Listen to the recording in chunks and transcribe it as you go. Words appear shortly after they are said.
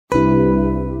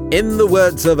In the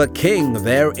words of a king,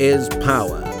 there is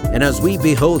power. And as we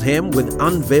behold him with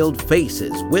unveiled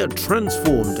faces, we're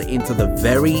transformed into the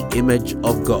very image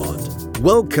of God.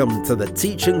 Welcome to the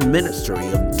teaching ministry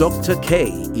of Dr.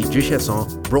 K.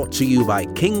 Ijisesan, brought to you by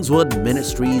Kingswood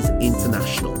Ministries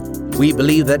International. We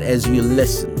believe that as you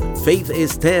listen, faith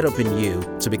is stirred up in you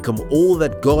to become all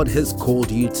that God has called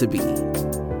you to be.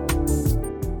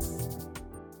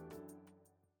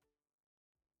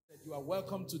 You are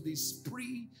welcome to this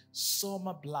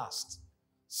pre-summer blast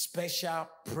special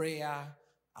prayer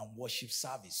and worship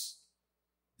service.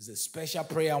 It's a special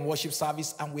prayer and worship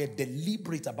service, and we're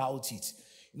deliberate about it.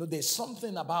 You know, there's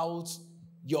something about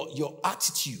your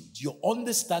attitude, your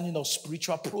understanding of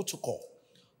spiritual protocol.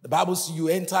 The Bible says you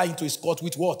enter into his court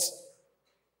with what?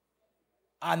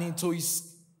 And into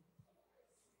his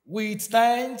with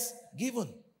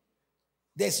thanksgiving.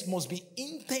 There must be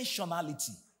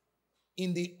intentionality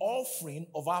in the offering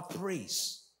of our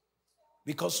praise,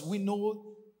 because we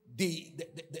know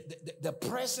the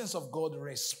presence of God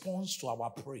responds to our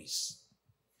praise.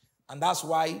 And that's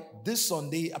why this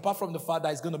Sunday, apart from the fact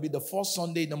that it's going to be the first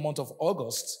Sunday in the month of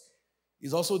August,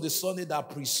 is also the Sunday that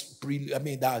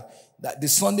the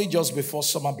Sunday just before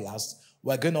Summer Blast.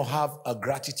 We're going to have a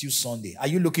gratitude Sunday. Are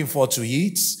you looking forward to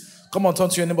it? Come on, turn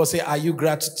to your neighbor, say, Are you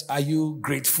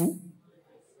grateful?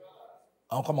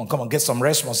 Oh, come on, get some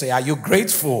response. Say, are you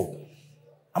grateful?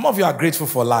 How many of you are grateful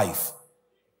for life?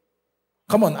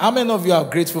 Come on, how many of you are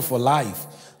grateful for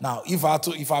life? Now,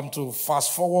 if I'm to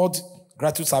fast forward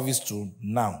gratitude service to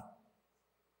now,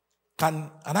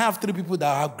 and I have 3 people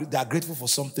that are grateful for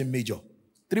something major.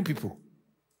 3 people.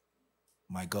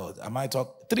 My God, I might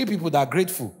talk 3 people that are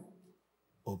grateful.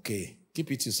 Okay, keep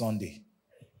it to Sunday.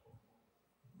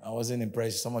 I wasn't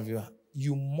impressed. Some of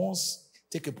you must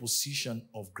take a position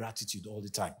of gratitude all the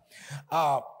time.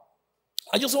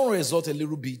 I just want to resort a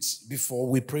little bit before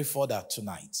we pray further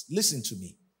tonight. Listen to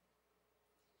me.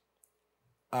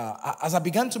 As I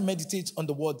began to meditate on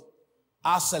the word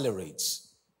accelerate,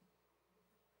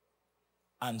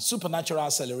 and supernatural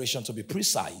acceleration to be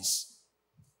precise,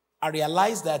 I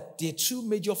realized that there are 2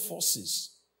 major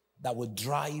forces that will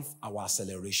drive our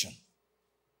acceleration.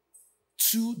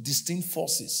 2 distinct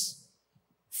forces.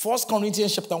 1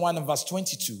 Corinthians chapter 1 and verse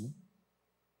 22.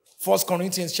 1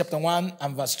 Corinthians chapter 1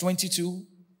 and verse 22.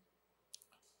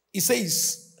 It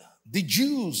says, the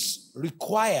Jews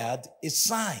required a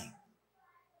sign,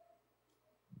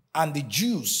 and the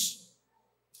Jews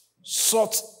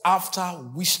sought after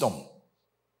wisdom.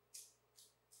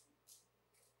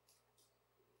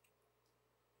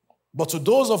 But to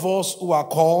those of us who are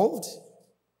called,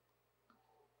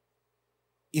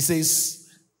 it says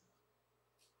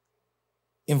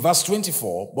in verse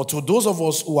 24, but to those of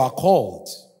us who are called,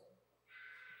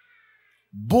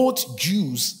 both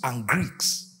Jews and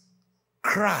Greeks,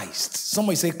 Christ.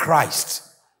 Somebody say Christ.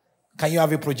 Can you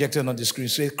have it projected on the screen?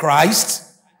 Say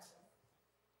Christ.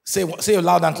 Say it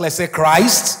loud and clear. Say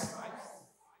Christ.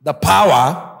 The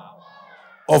power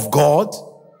of God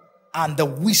and the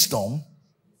wisdom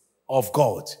of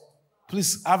God.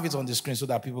 Please have it on the screen so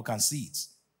that people can see it.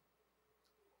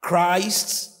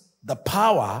 Christ, the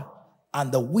power and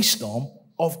the wisdom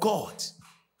of God.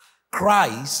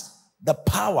 Christ, the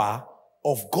power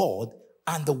of God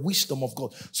and the wisdom of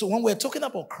God. So when we're talking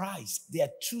about Christ, there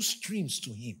are 2 streams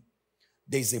to him.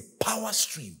 There's a power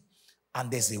stream and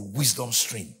there's a wisdom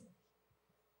stream.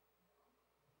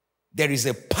 There is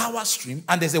a power stream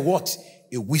and there's a what?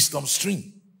 A wisdom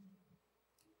stream.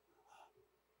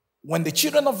 When the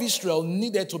children of Israel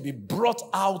needed to be brought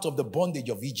out of the bondage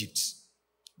of Egypt,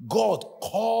 God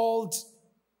called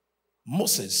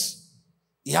Moses.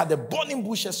 He had a burning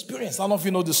bush experience. I don't know if you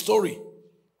know the story.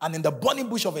 And in the burning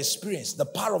bush of experience, the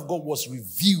power of God was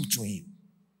revealed to him.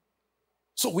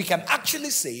 So we can actually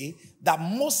say that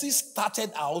Moses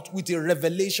started out with a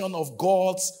revelation of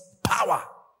God's power.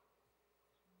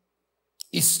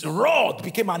 His rod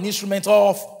became an instrument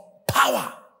of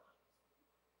power.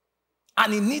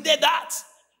 And he needed that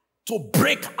to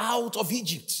break out of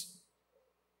Egypt.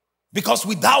 Because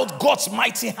without God's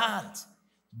mighty hand,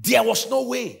 there was no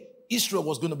way Israel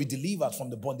was going to be delivered from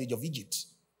the bondage of Egypt.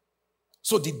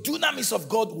 So the dunamis of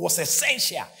God was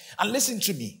essential. And listen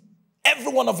to me.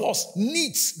 Every one of us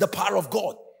needs the power of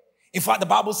God. In fact, the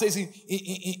Bible says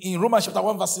in Romans chapter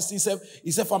 1 verse 16,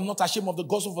 it said, for I'm not ashamed of the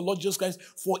gospel of the Lord Jesus Christ,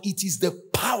 for it is the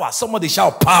power. Somebody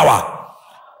shout power.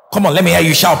 Come on, let me hear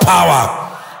you shout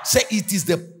power. Say it is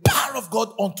the power of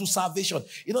God unto salvation.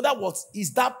 In other words,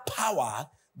 is that power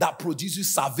that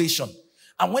produces salvation.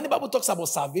 And when the Bible talks about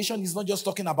salvation, it's not just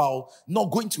talking about not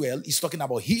going to hell. It's talking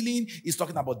about healing. It's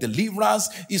talking about deliverance.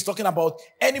 It's talking about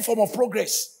any form of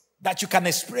progress. that you can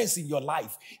experience in your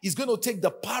life is going to take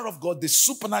the power of God, the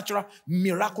supernatural,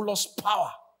 miraculous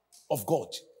power of God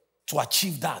to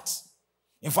achieve that.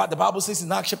 In fact, the Bible says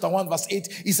in Acts chapter 1 verse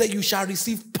 8, it said, you shall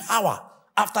receive power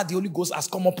after the Holy Ghost has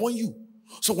come upon you.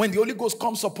 So when the Holy Ghost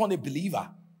comes upon a believer,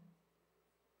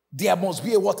 there must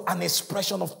be an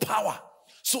expression of power.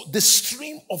 So the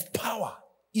stream of power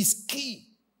is key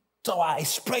to our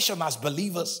expression as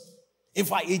believers. In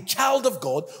fact, a child of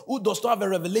God who does not have a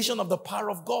revelation of the power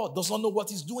of God does not know what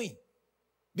he's doing.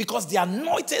 Because the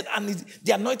anointed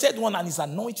one and his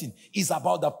anointing is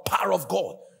about the power of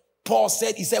God. Paul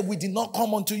said, we did not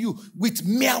come unto you with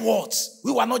mere words.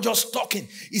 We were not just talking.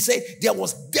 He said there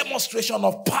was demonstration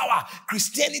of power.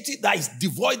 Christianity that is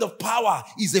devoid of power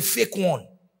is a fake one.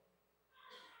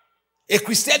 A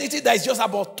Christianity that is just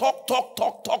about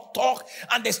talk,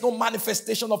 and there's no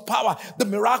manifestation of power. The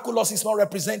miraculous is not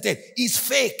represented. It's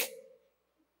fake.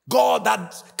 God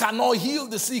that cannot heal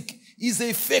the sick is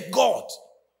a fake God.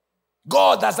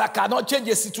 God that cannot change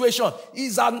a situation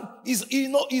is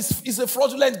a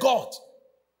fraudulent God.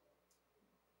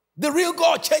 The real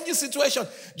God changes situation.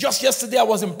 Just yesterday I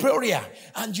was in prayer,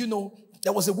 and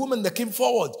there was a woman that came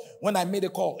forward when I made a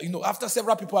call. After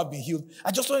several people have been healed, I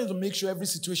just wanted to make sure every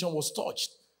situation was touched.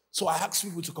 So I asked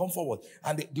people to come forward.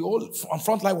 And the whole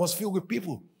front line was filled with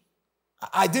people.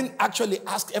 I didn't actually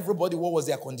ask everybody what was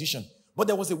their condition. But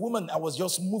there was a woman I was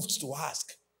just moved to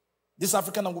ask. This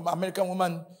African-American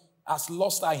woman has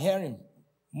lost her hearing,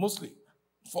 mostly.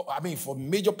 For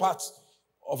major parts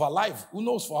of her life. Who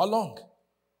knows for how long?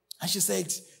 And she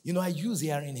said, I use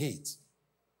hearing aids.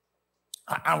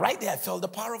 And right there, I felt the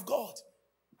power of God.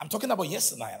 I'm talking about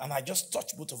yesterday, and I just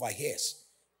touched both of her ears.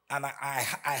 And I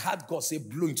had God say,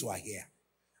 blow into her ear.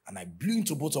 And I blew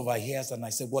into both of her ears, and I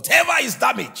said, whatever is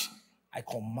damaged, I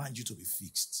command you to be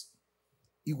fixed.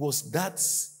 It was that,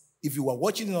 if you were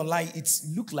watching it online, it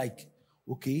looked like,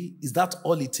 okay, is that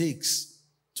all it takes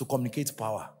to communicate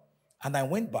power? And I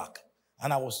went back,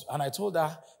 and I told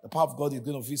her the power of God is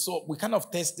going to be. So we kind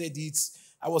of tested it.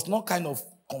 I was not kind of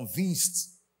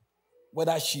convinced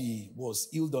whether she was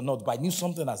healed or not, but I knew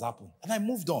something has happened. And I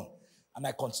moved on. And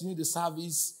I continued the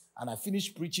service, and I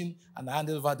finished preaching, and I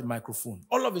handed over the microphone.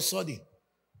 All of a sudden,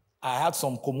 I had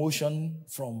some commotion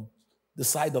from the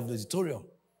side of the auditorium.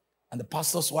 And the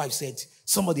pastor's wife said,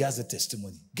 somebody has a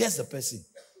testimony. Guess the person?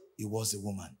 It was a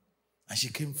woman. And she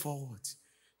came forward.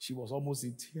 She was almost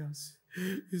in tears.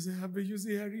 He said, I've been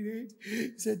using hearing aid.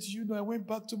 He said, I went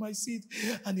back to my seat,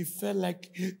 and it felt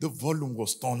like the volume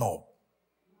was turned up.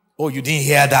 Oh, you didn't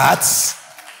hear that?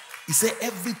 He said,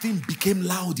 everything became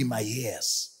loud in my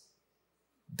ears.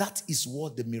 That is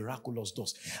what the miraculous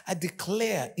does. I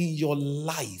declare in your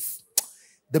life,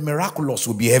 the miraculous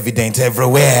will be evident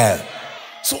everywhere.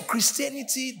 So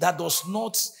Christianity that does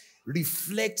not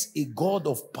reflect a God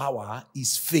of power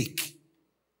is fake.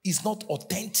 It's not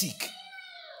authentic.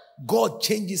 God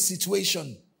changes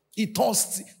situation. He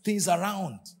turns things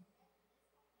around.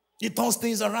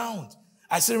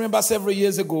 I still remember several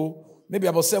years ago, maybe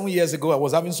about 7 years ago, I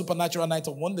was having Supernatural Night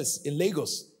of Wonders in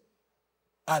Lagos.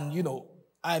 And,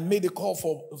 I made a call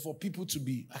for people to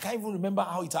be, I can't even remember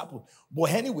how it happened.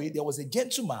 But anyway, there was a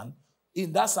gentleman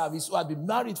in that service who had been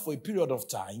married for a period of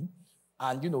time.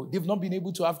 And, they've not been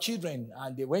able to have children.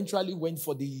 And they eventually went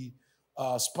for the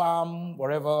sperm,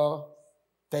 whatever,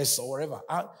 test or whatever.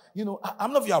 How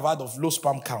many of you have heard of low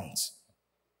sperm count?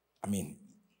 I mean,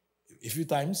 a few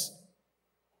times.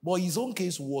 But his own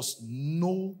case was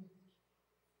no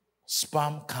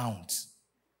sperm count.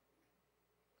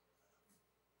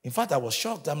 In fact, I was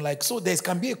shocked. I'm like, so there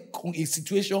can be a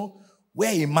situation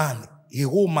where a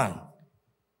whole man,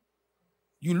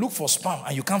 you look for sperm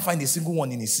and you can't find a single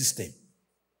one in his system.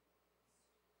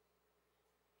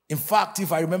 In fact,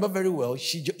 if I remember very well,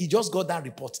 he just got that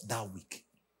report that week.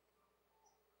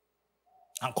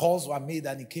 And calls were made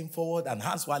and he came forward and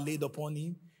hands were laid upon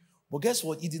him. But guess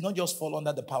what? He did not just fall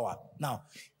under the power. Now,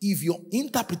 if your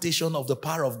interpretation of the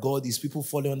power of God is people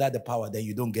falling under the power, then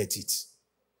you don't get it.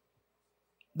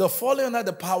 The falling under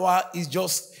the power is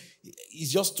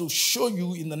just to show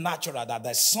you in the natural that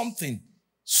there's something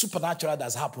supernatural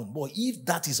that's happened. But if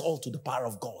that is all to the power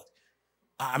of God,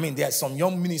 I mean, there are some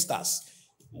young ministers,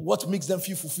 what makes them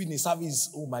feel fulfilled in service,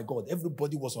 oh my God,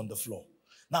 everybody was on the floor.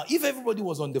 Now, if everybody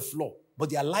was on the floor, but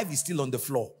their life is still on the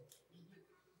floor,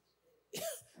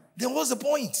 then what's the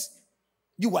point?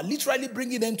 You are literally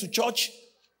bringing them to church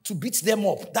to beat them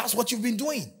up. That's what you've been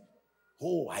doing.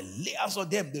 Oh, I lay hands on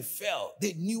them. They fell.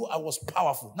 They knew I was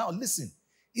powerful. Now listen,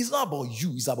 it's not about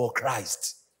you. It's about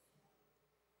Christ.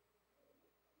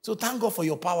 So thank God for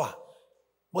your power.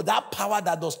 But that power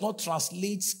that does not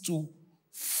translate to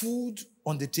food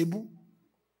on the table,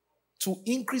 to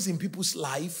increase in people's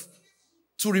life,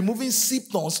 to removing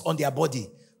symptoms on their body,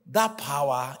 that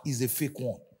power is a fake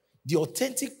one. The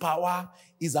authentic power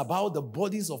is about the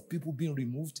bodies of people being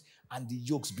removed and the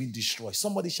yokes being destroyed.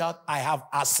 Somebody shout, I have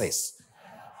access.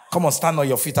 Come on, stand on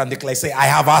your feet and declare, say, I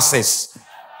have access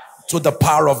to the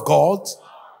power of God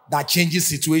that changes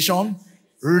situation,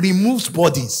 removes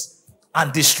bodies,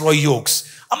 and destroy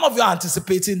yokes. How many of you are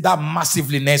anticipating that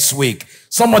massively next week?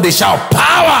 Somebody shout,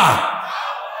 power!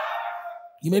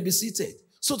 You may be seated.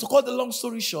 So to cut the long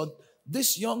story short,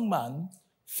 this young man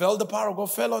felt the power of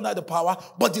God, fell under the power,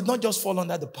 but did not just fall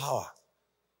under the power.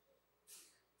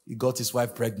 He got his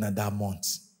wife pregnant that month.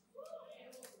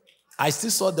 I still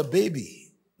saw the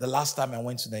baby the last time I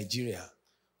went to Nigeria.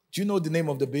 Do you know the name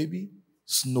of the baby?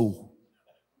 Snow.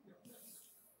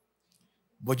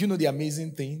 But you know the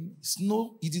amazing thing?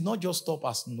 Snow, it did not just stop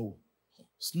as Snow.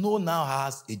 Snow now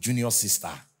has a junior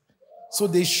sister. So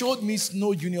they showed me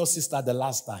Snow junior sister the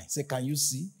last time. Say, can you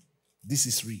see? This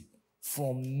is real.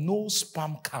 From no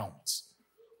sperm count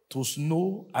to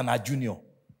Snow and her junior.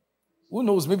 Who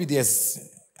knows? Maybe there's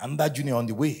another junior on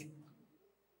the way.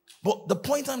 But the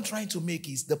point I'm trying to make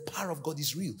is the power of God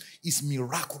is real. It's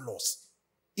miraculous.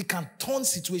 It can turn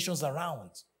situations around.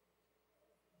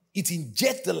 It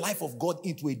injects the life of God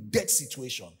into a dead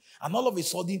situation. And all of a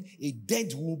sudden, a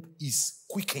dead womb is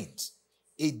quickened.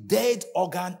 A dead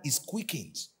organ is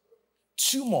quickened.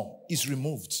 Tumor is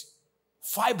removed.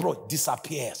 Fibroid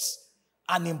disappears.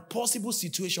 An impossible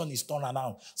situation is turned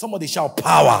around. Somebody shout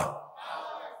power.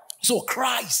 So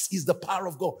Christ is the power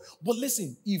of God. But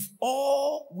listen, if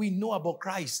all we know about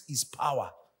Christ is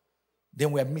power,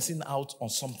 then we're missing out on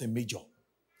something major.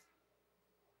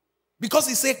 Because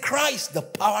he said Christ, the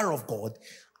power of God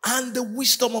and the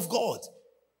wisdom of God.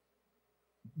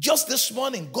 Just this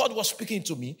morning, God was speaking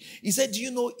to me. He said, do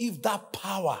you know if that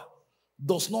power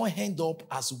does not end up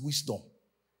as wisdom?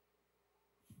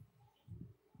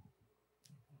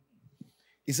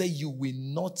 He said, you will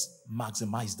not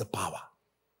maximize the power.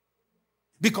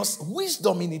 Because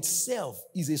wisdom in itself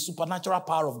is a supernatural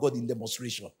power of God in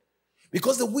demonstration.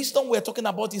 Because the wisdom we're talking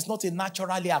about is not a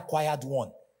naturally acquired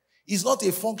one. It's not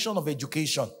a function of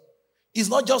education. It's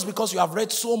not just because you have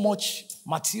read so much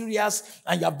materials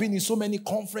and you have been in so many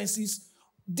conferences.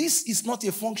 This is not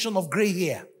a function of gray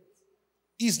hair.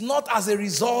 It's not as a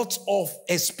result of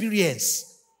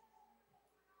experience.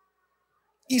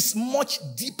 It's much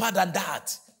deeper than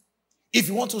that. If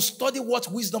you want to study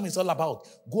what wisdom is all about,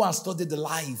 go and study the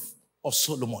life of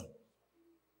Solomon.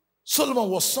 Solomon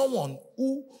was someone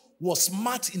who was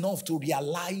smart enough to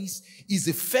realize his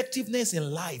effectiveness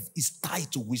in life is tied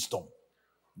to wisdom.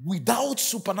 Without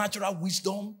supernatural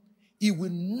wisdom, he will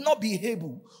not be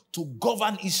able to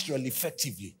govern Israel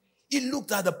effectively. He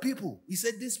looked at the people. He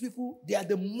said, these people, they are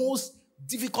the most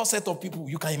difficult set of people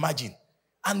you can imagine.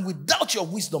 And without your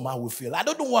wisdom, I will fail. I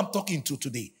don't know who I'm talking to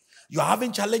today. You're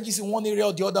having challenges in one area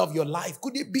or the other of your life.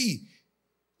 Could it be?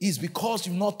 It's because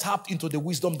you've not tapped into the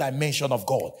wisdom dimension of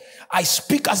God. I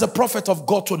speak as a prophet of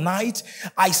God tonight.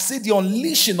 I see the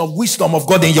unleashing of wisdom of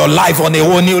God in your life on a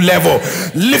whole new level.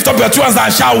 Lift up your two hands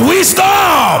and shout,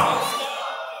 wisdom!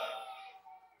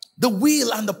 The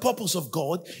will and the purpose of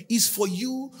God is for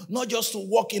you not just to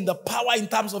walk in the power in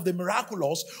terms of the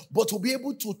miraculous, but to be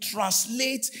able to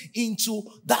translate into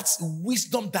that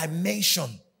wisdom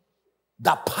dimension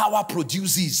that power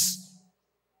produces.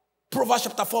 Proverbs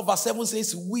chapter 4 verse 7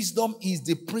 says, wisdom is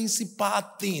the principal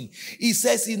thing. It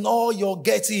says, in all you're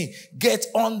getting, get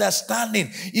understanding.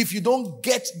 If you don't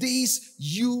get this,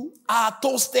 you are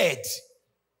toasted.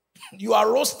 You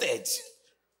are roasted.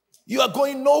 You are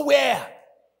going nowhere.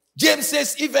 James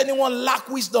says, if anyone lack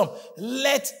wisdom,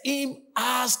 let him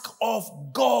ask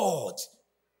of God.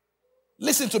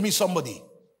 Listen to me, somebody.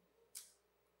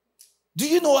 Do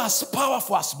you know as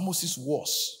powerful as Moses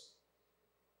was,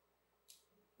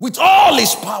 with all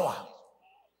his power,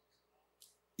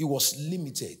 he was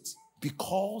limited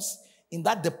because in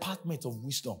that department of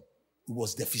wisdom, he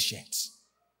was deficient.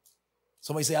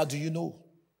 Somebody say, how do you know?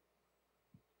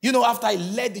 You know, after I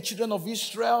led the children of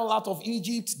Israel out of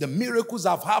Egypt, the miracles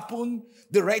have happened,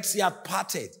 the Red Sea had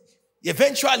parted. He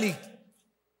eventually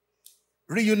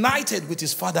reunited with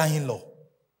his father-in-law.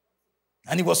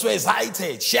 And he was so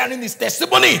excited, sharing his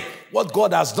testimony, what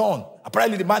God has done.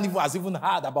 Apparently the man has even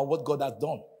heard about what God has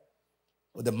done.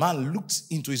 But the man looked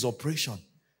into his operation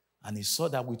and he saw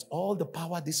that with all the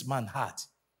power this man had,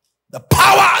 the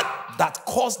power that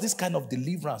caused this kind of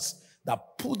deliverance,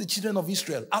 that pulled the children of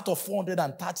Israel out of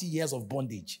 430 years of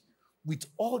bondage, with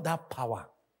all that power,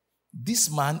 this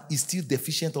man is still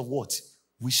deficient of what?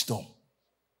 Wisdom.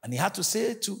 And he had to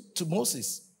say to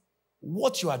Moses,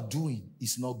 what you are doing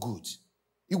is not good.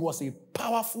 He was a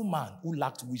powerful man who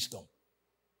lacked wisdom.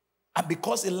 And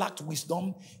because he lacked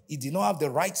wisdom, he did not have the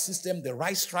right system, the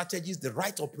right strategies, the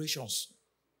right operations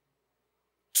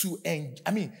to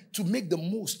make the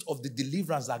most of the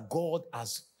deliverance that God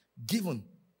has given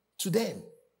to them.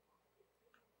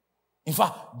 In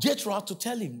fact, Jethro had to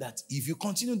tell him that if you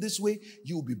continue this way,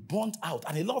 you will be burnt out.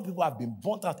 And a lot of people have been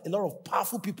burnt out. A lot of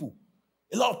powerful people,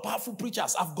 a lot of powerful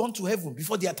preachers have gone to heaven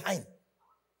before their time.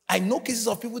 I know cases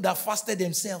of people that fasted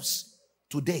themselves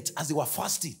to death as they were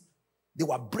fasting. They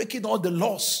were breaking all the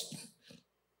laws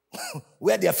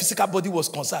where their physical body was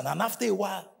concerned. And after a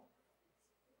while,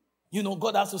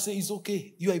 God has to say, it's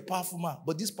okay. You are a powerful man.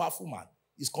 But this powerful man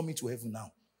is coming to heaven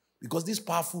now. Because this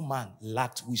powerful man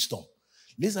lacked wisdom.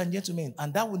 Ladies and gentlemen,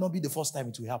 and that will not be the first time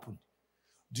it will happen.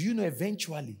 Do you know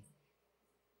eventually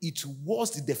it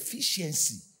was the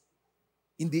deficiency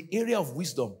in the area of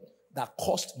wisdom that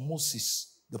cost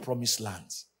Moses the promised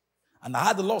land? And I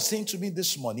had the Lord saying to me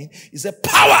this morning, he said,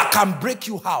 power can break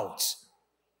you out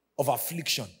of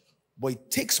affliction, but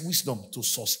it takes wisdom to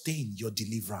sustain your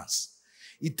deliverance.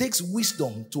 It takes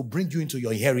wisdom to bring you into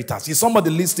your inheritance. Is somebody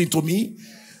listening to me?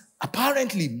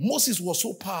 Apparently, Moses was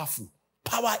so powerful.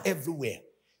 Power everywhere.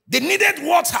 They needed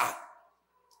water.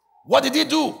 What did he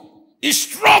do? He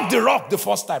struck the rock the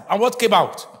first time. And what came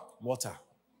out? Water.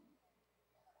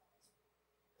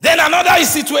 Then another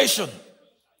situation.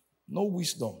 No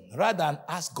wisdom. Rather than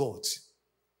ask God,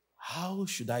 how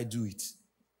should I do it?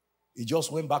 He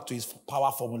just went back to his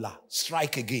power formula.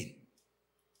 Strike again.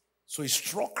 So he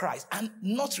struck Christ. And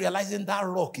not realizing that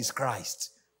rock is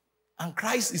Christ. And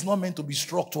Christ is not meant to be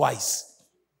struck twice.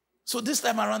 So this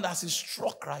time around, as he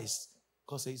struck Christ,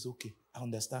 God says, okay, I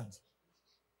understand.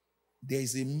 There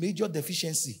is a major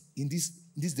deficiency in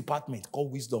this department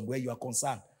called wisdom where you are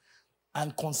concerned.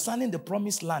 And concerning the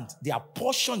promised land, they are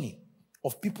portioning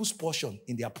of people's portion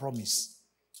in their promise.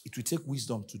 It will take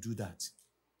wisdom to do that.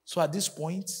 So at this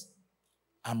point,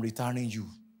 I'm returning you.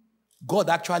 God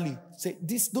actually said,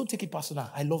 this, don't take it personal.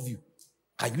 I love you.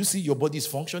 Can you see your body is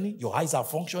functioning? Your eyes are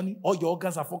functioning? All your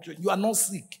organs are functioning? You are not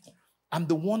sick. I'm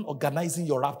the one organizing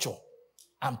your rapture.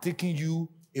 I'm taking you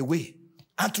away.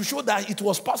 And to show that it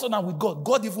was personal with God,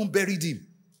 God even buried him.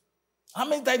 How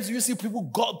many times do you see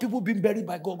people being buried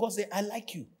by God? God say, I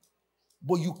like you.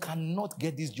 But you cannot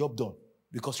get this job done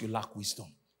because you lack wisdom.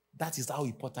 That is how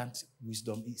important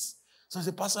wisdom is. So I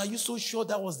say, Pastor, are you so sure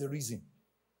that was the reason?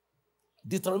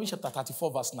 Deuteronomy chapter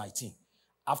 34 verse 19.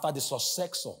 After the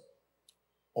successor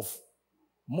of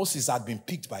Moses had been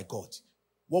picked by God,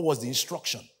 what was the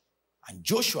instruction? And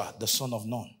Joshua, the son of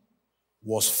Nun,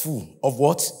 was full of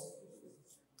what?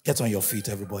 Get on your feet,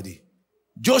 everybody.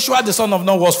 Joshua, the son of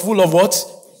Nun, was full of what?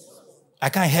 I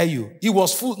can't hear you. He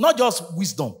was full, not just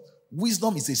wisdom.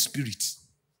 Wisdom is a spirit.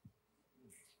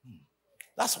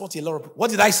 That's what a lot of people.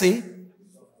 What did I say?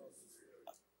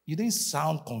 You didn't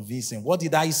sound convincing. What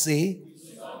did I say?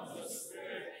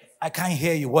 I can't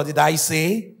hear you. What did I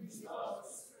say?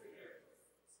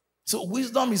 So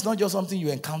wisdom is not just something you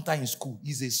encounter in school.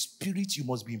 It's a spirit you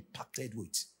must be impacted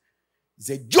with. He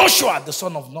said, Joshua, the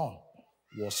son of Nun,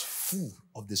 was full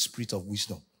of the spirit of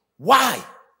wisdom. Why?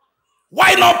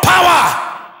 Why not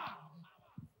power?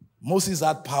 Moses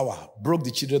had power, broke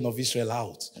the children of Israel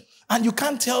out. And you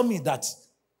can't tell me that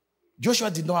Joshua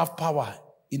did not have power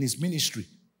in his ministry.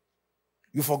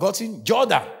 You've forgotten?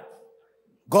 Jordan.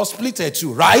 God split it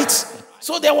too, right?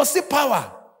 So there was still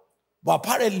power. But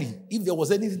apparently, if there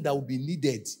was anything that would be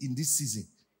needed in this season,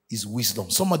 is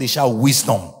wisdom. Somebody shout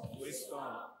wisdom. Wisdom.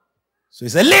 So he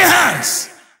said, lay hands.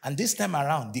 And this time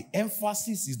around, the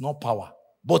emphasis is not power,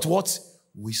 but what?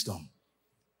 Wisdom.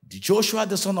 The Joshua,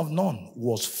 the son of Nun,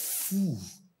 was full.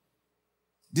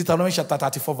 Deuteronomy chapter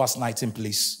 34, verse 19,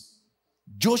 please.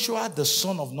 Joshua, the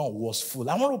son of Nun, was full.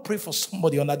 I want to pray for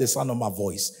somebody under the sound of my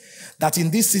voice, that in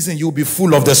this season you'll be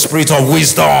full of the spirit of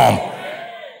wisdom.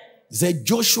 He said,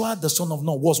 Joshua, the son of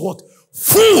Nun, was what?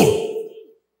 Full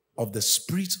of the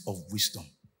spirit of wisdom,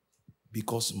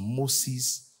 because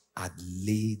Moses had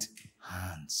laid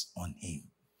hands on him.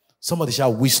 Somebody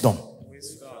shout wisdom.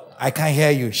 Wisdom. I can't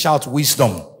hear you. Shout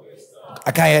wisdom. Wisdom.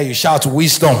 I can't hear you. Shout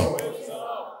wisdom. Wisdom.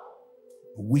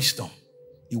 Wisdom.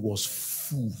 It was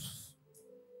full.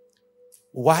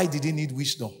 Why did he need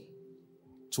wisdom?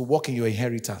 To walk in your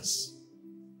inheritance.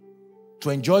 To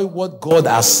enjoy what God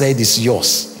has said is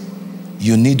yours.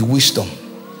 You need wisdom.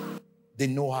 The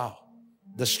know-how.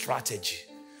 The strategy.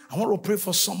 I want to pray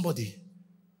for somebody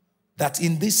that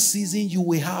in this season you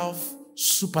will have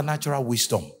supernatural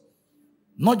wisdom.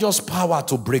 Not just power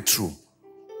to break through,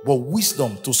 but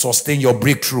wisdom to sustain your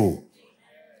breakthrough.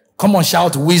 Come on,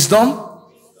 shout wisdom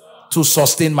to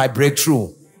sustain my breakthrough.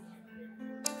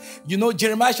 You know,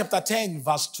 Jeremiah chapter 10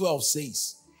 verse 12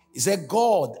 says, he said,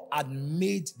 God had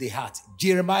made the heart.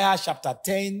 Jeremiah chapter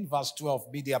 10 verse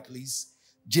 12. Media, please.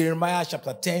 Jeremiah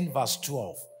chapter 10 verse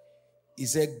 12. He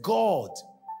said, God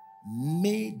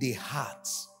made the heart.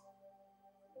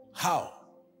 How?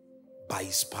 By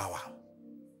his power.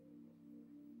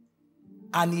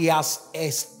 And he has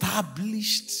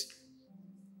established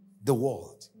the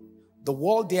world. The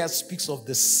world there speaks of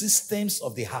the systems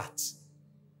of the heart.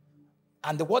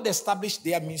 And the word established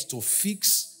there means to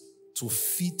fix, to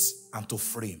fit, and to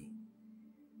frame.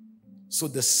 So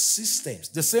the systems,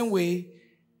 the same way,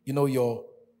 you know,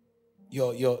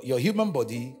 your human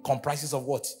body comprises of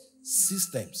what?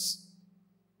 Systems.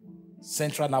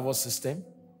 Central nervous system,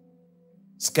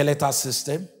 skeletal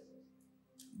system,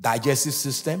 digestive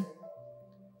system,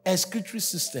 excretory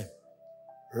system,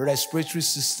 respiratory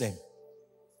system,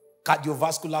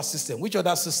 cardiovascular system. Which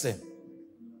other system?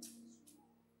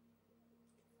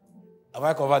 Have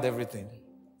I covered everything?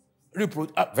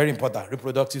 Very important,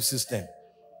 reproductive system.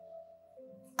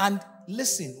 And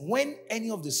listen, when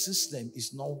any of the system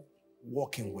is not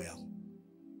working well,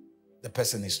 the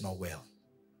person is not well.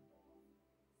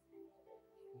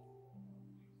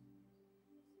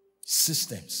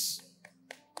 Systems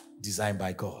designed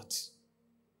by God.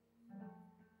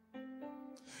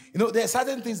 You know, there are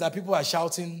certain things that people are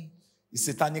shouting is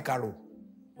satanic arrow.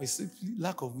 It's simply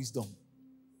lack of wisdom.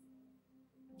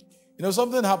 You know,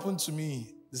 something happened to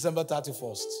me December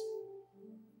 31st.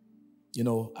 You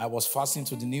know, I was fasting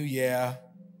to the new year.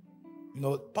 You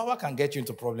know, power can get you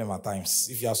into problem at times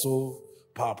if you are so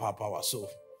power. So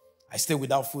I stayed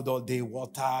without food all day,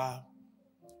 water.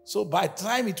 So by the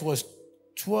time it was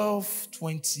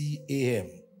 12:20 a.m.,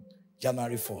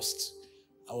 January 1st,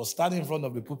 I was standing in front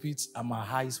of the pulpit and my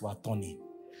eyes were turning.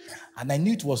 And I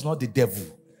knew it was not the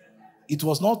devil. It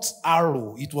was not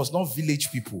arrow. It was not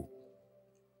village people.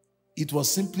 It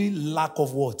was simply lack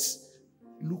of what?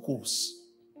 Glucose.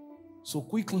 So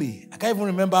quickly, I can't even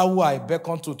remember who I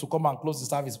beckoned to come and close the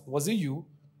service. Was it you?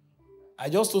 I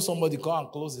just told somebody, come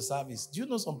and close the service. Do you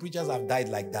know some preachers have died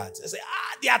like that? I say,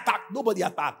 they attacked. Nobody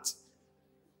attacked.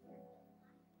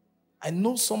 I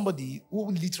know somebody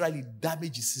who literally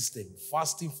damaged his system,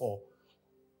 fasting for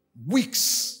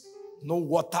weeks, no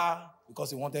water,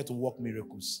 because he wanted to work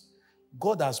miracles.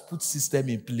 God has put system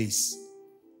in place.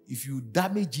 If you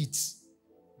damage it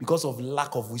because of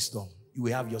lack of wisdom, you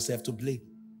will have yourself to blame.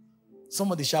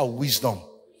 Somebody shout wisdom.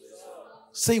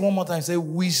 Say it one more time. Say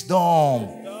wisdom.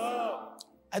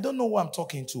 I don't know who I'm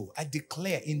talking to. I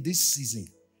declare in this season,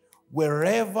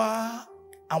 wherever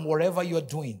and wherever you're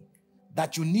doing,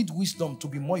 that you need wisdom to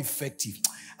be more effective.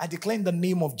 I declare in the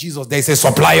name of Jesus, there is a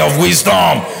supply of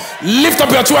wisdom. Lift up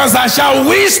your two hands and shout,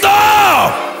 wisdom!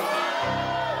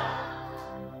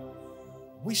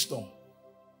 Wisdom.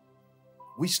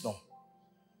 Wisdom.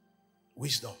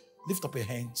 Wisdom. Lift up your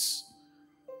hands.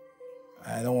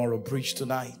 I don't want to preach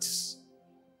tonight.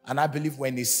 And I believe we're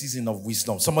in a season of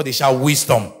wisdom. Somebody shout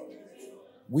wisdom.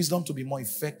 Wisdom to be more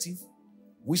effective.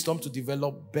 Wisdom to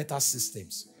develop better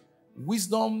systems.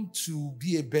 Wisdom to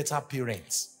be a better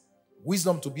parent.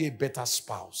 Wisdom to be a better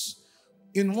spouse.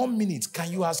 In 1 minute,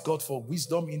 can you ask God for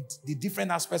wisdom in the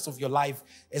different aspects of your life,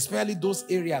 especially those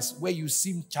areas where you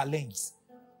seem challenged?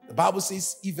 The Bible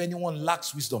says, if anyone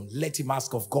lacks wisdom, let him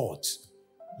ask of God.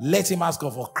 Let him ask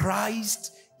of God.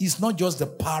 Christ is not just the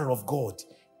power of God,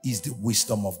 it's the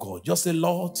wisdom of God. Just say,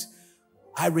 Lord,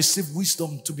 I receive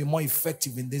wisdom to be more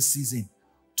effective in this season,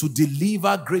 to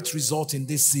deliver great results in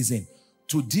this season,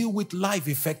 to deal with life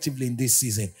effectively in this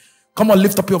season. Come on,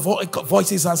 lift up your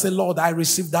voices and say, Lord, I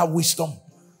receive that wisdom.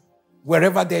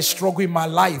 Wherever there's struggle in my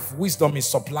life, wisdom is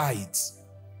supplied.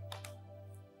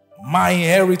 My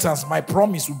inheritance, my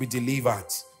promise will be delivered.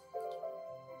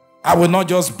 I will not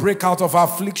just break out of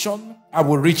affliction, I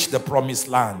will reach the promised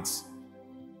land.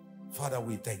 Father,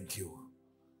 we thank you.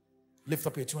 Lift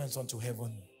up your two hands unto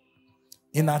heaven.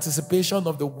 In anticipation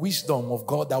of the wisdom of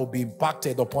God that will be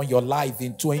impacted upon your life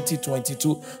in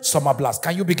 2022 Summer Blast.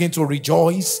 Can you begin to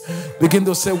rejoice? Begin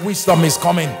to say, wisdom is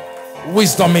coming.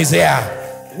 Wisdom is here.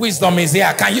 Wisdom is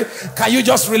here. Can you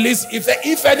just release?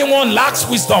 If anyone lacks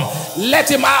wisdom,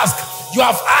 let him ask. You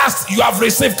have asked, you have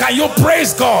received. Can you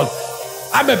praise God?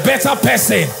 I'm a better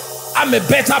person. I'm a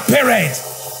better parent.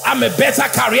 I'm a better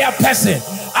career person.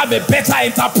 I'm a better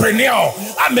entrepreneur.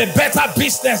 I'm a better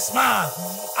businessman.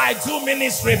 I do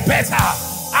ministry better.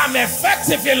 I'm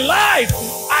effective in life.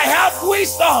 I have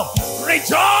wisdom.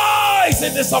 Rejoice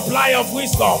in the supply of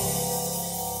wisdom.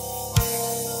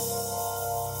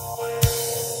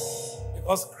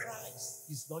 Because Christ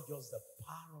is not just the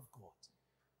power of God,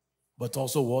 but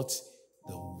also what?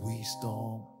 The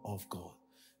wisdom of God.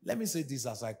 Let me say this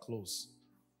as I close.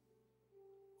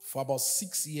 For about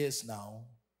 6 years now,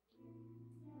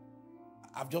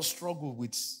 I've just struggled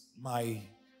with my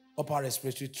upper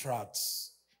respiratory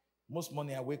tracts. Most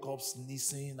morning I wake up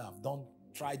sneezing. I've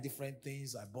tried different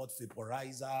things. I bought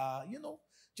vaporizer,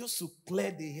 just to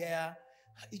clear the air.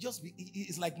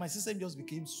 It's like my system just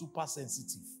became super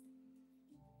sensitive.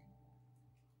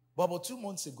 But about 2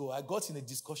 months ago, I got in a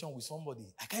discussion with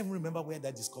somebody. I can't even remember where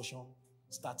that discussion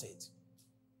started.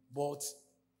 But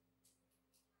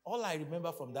all I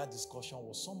remember from that discussion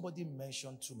was somebody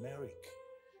mentioned turmeric.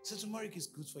 He said, turmeric is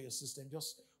good for your system.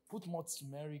 Just put more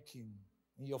turmeric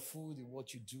in your food, in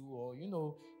what you do, or,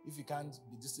 if you can't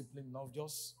be disciplined enough,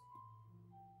 just...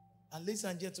 And ladies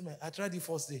and gentlemen, I tried the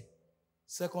first day,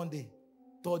 second day,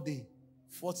 third day,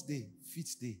 fourth day,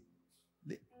 fifth day.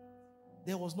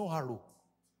 There was no arrow.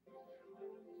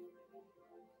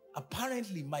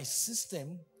 Apparently, my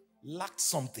system lacked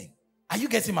something. Are you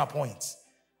getting my point?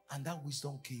 And that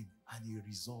wisdom came and he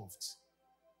resolved.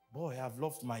 Boy, I've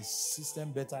loved my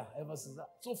system better ever since that.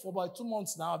 So for about 2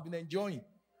 months now, I've been enjoying.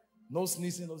 No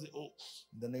sneezing, no saying,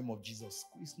 in the name of Jesus.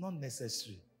 It's not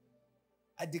necessary.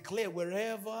 I declare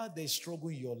wherever there's struggle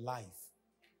in your life,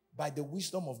 by the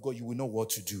wisdom of God, you will know what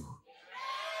to do.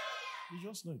 You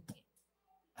just know it.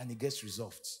 And it gets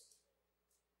resolved.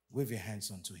 Wave your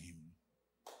hands unto him.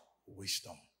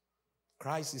 Wisdom.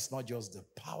 Christ is not just the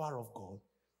power of God,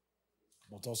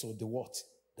 but also the what?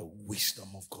 The wisdom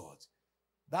of God.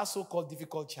 That so-called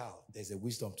difficult child, there's a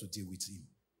wisdom to deal with him.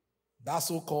 That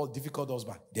so-called difficult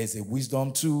husband, there's a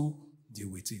wisdom to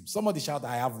deal with him. Somebody shout,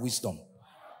 I have wisdom.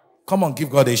 Come on, give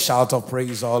God a shout of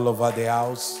praise all over the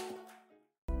house.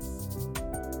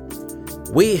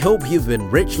 We hope you've been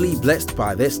richly blessed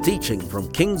by this teaching from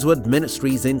Kingswood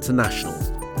Ministries International.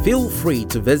 Feel free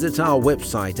to visit our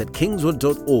website at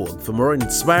kingswood.org for more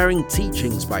inspiring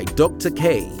teachings by Dr.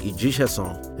 K.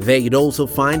 Ijishason. There you'd also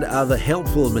find other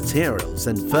helpful materials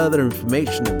and further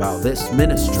information about this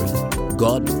ministry.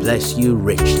 God bless you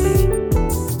richly.